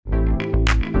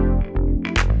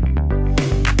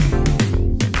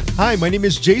Hi, my name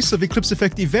is Jase of Eclipse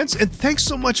Effect Events, and thanks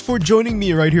so much for joining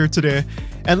me right here today.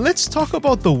 And let's talk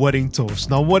about the wedding toast.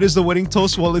 Now, what is the wedding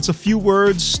toast? Well, it's a few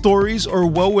words, stories, or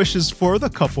well wishes for the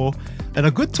couple. And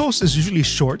a good toast is usually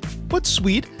short, but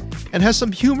sweet, and has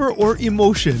some humor or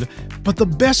emotion. But the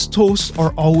best toasts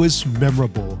are always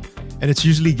memorable, and it's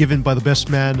usually given by the best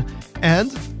man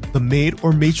and the maid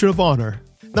or matron of honor.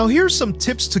 Now, here's some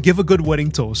tips to give a good wedding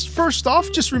toast. First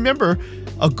off, just remember,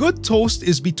 a good toast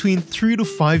is between 3 to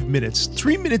 5 minutes.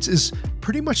 3 minutes is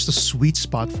pretty much the sweet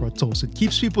spot for a toast. It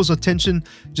keeps people's attention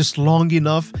just long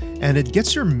enough, and it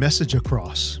gets your message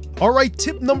across. All right,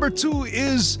 tip number 2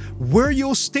 is where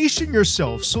you'll station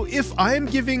yourself. So if I am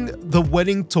giving the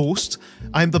wedding toast,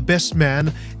 I'm the best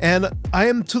man, and I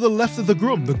am to the left of the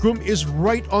groom. The groom is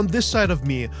right on this side of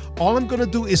me. All I'm gonna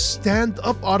do is stand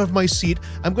up out of my seat.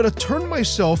 I'm gonna turn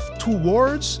myself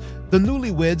towards the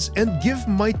newlyweds and give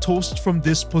my toast from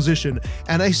this position.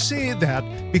 And I say that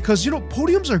because,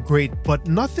 podiums are great, but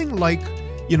nothing like,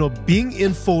 being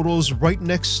in photos right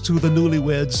next to the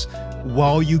newlyweds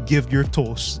while you give your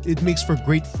toast. It makes for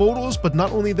great photos, but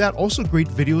not only that, also great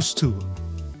videos too.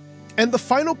 And the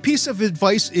final piece of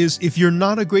advice is, if you're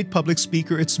not a great public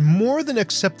speaker, it's more than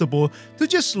acceptable to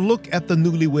just look at the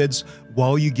newlyweds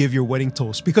while you give your wedding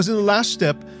toast. Because in the last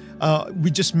step,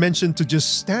 we just mentioned to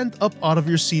just stand up out of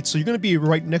your seat. So you're going to be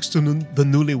right next to the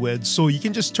newlyweds. So you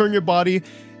can just turn your body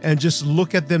and just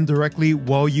look at them directly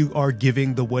while you are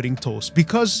giving the wedding toast.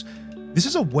 Because this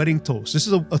is a wedding toast. This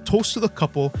is a toast to the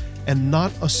couple and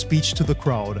not a speech to the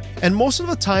crowd. And most of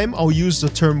the time, I'll use the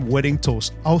term wedding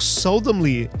toast. I'll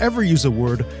seldomly ever use the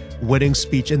word wedding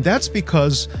speech. And that's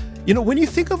because, when you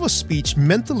think of a speech,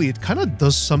 mentally, it kind of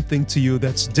does something to you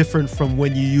that's different from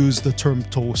when you use the term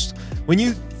toast. When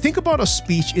you think about a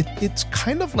speech, it's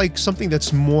kind of like something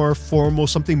that's more formal,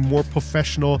 something more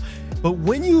professional. But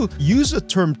when you use the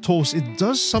term toast, it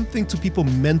does something to people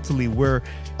mentally where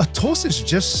a toast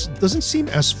doesn't seem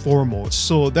as formal.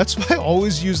 So that's why I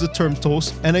always use the term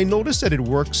toast. And I noticed that it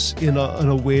works in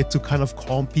a way to kind of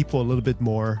calm people a little bit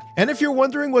more. And if you're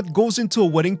wondering what goes into a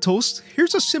wedding toast,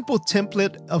 here's a simple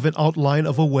template of an outline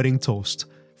of a wedding toast.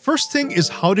 First thing is,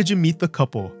 how did you meet the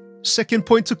couple? Second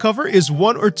point to cover is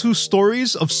 1 or 2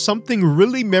 stories of something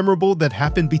really memorable that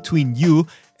happened between you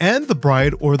and the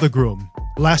bride or the groom.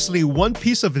 Lastly, 1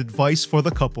 piece of advice for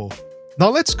the couple. Now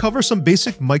let's cover some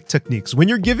basic mic techniques. When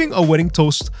you're giving a wedding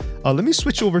toast, let me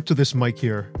switch over to this mic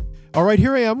here. All right,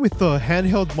 here I am with the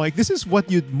handheld mic. This is what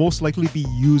you'd most likely be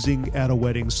using at a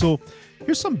wedding. So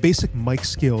here's some basic mic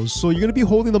skills. So you're going to be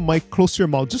holding the mic close to your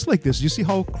mouth, just like this. You see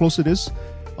how close it is?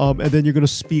 And then you're going to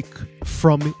speak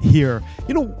from here.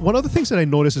 One of the things that I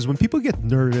notice is when people get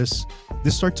nervous, they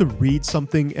start to read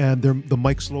something and the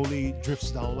mic slowly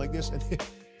drifts down like this. And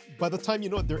by the time you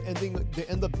know it, they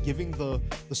end up giving the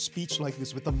speech like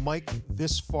this with the mic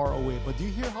this far away. But do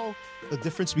you hear how the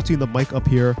difference between the mic up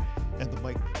here and the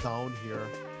mic down here?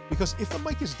 Because if the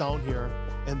mic is down here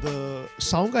and the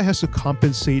sound guy has to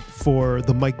compensate for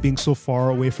the mic being so far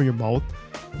away from your mouth,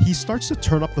 he starts to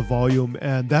turn up the volume,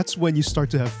 and that's when you start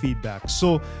to have feedback.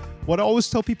 So what I always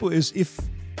tell people is, if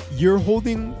you're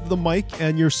holding the mic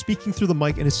and you're speaking through the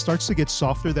mic and it starts to get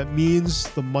softer, that means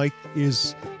the mic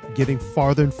is getting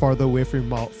farther and farther away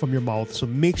from your mouth. So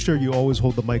make sure you always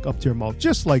hold the mic up to your mouth,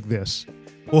 just like this.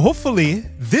 Well, hopefully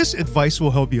this advice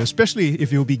will help you, especially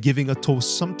if you'll be giving a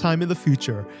toast sometime in the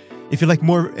future. If you like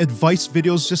more advice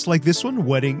videos just like this one,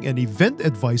 wedding and event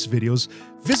advice videos,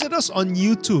 visit us on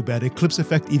YouTube at Eclipse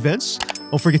Effect Events.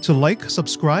 Don't forget to like,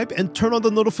 subscribe, and turn on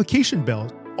the notification bell.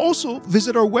 Also,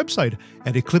 visit our website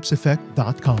at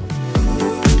eclipseeffect.com.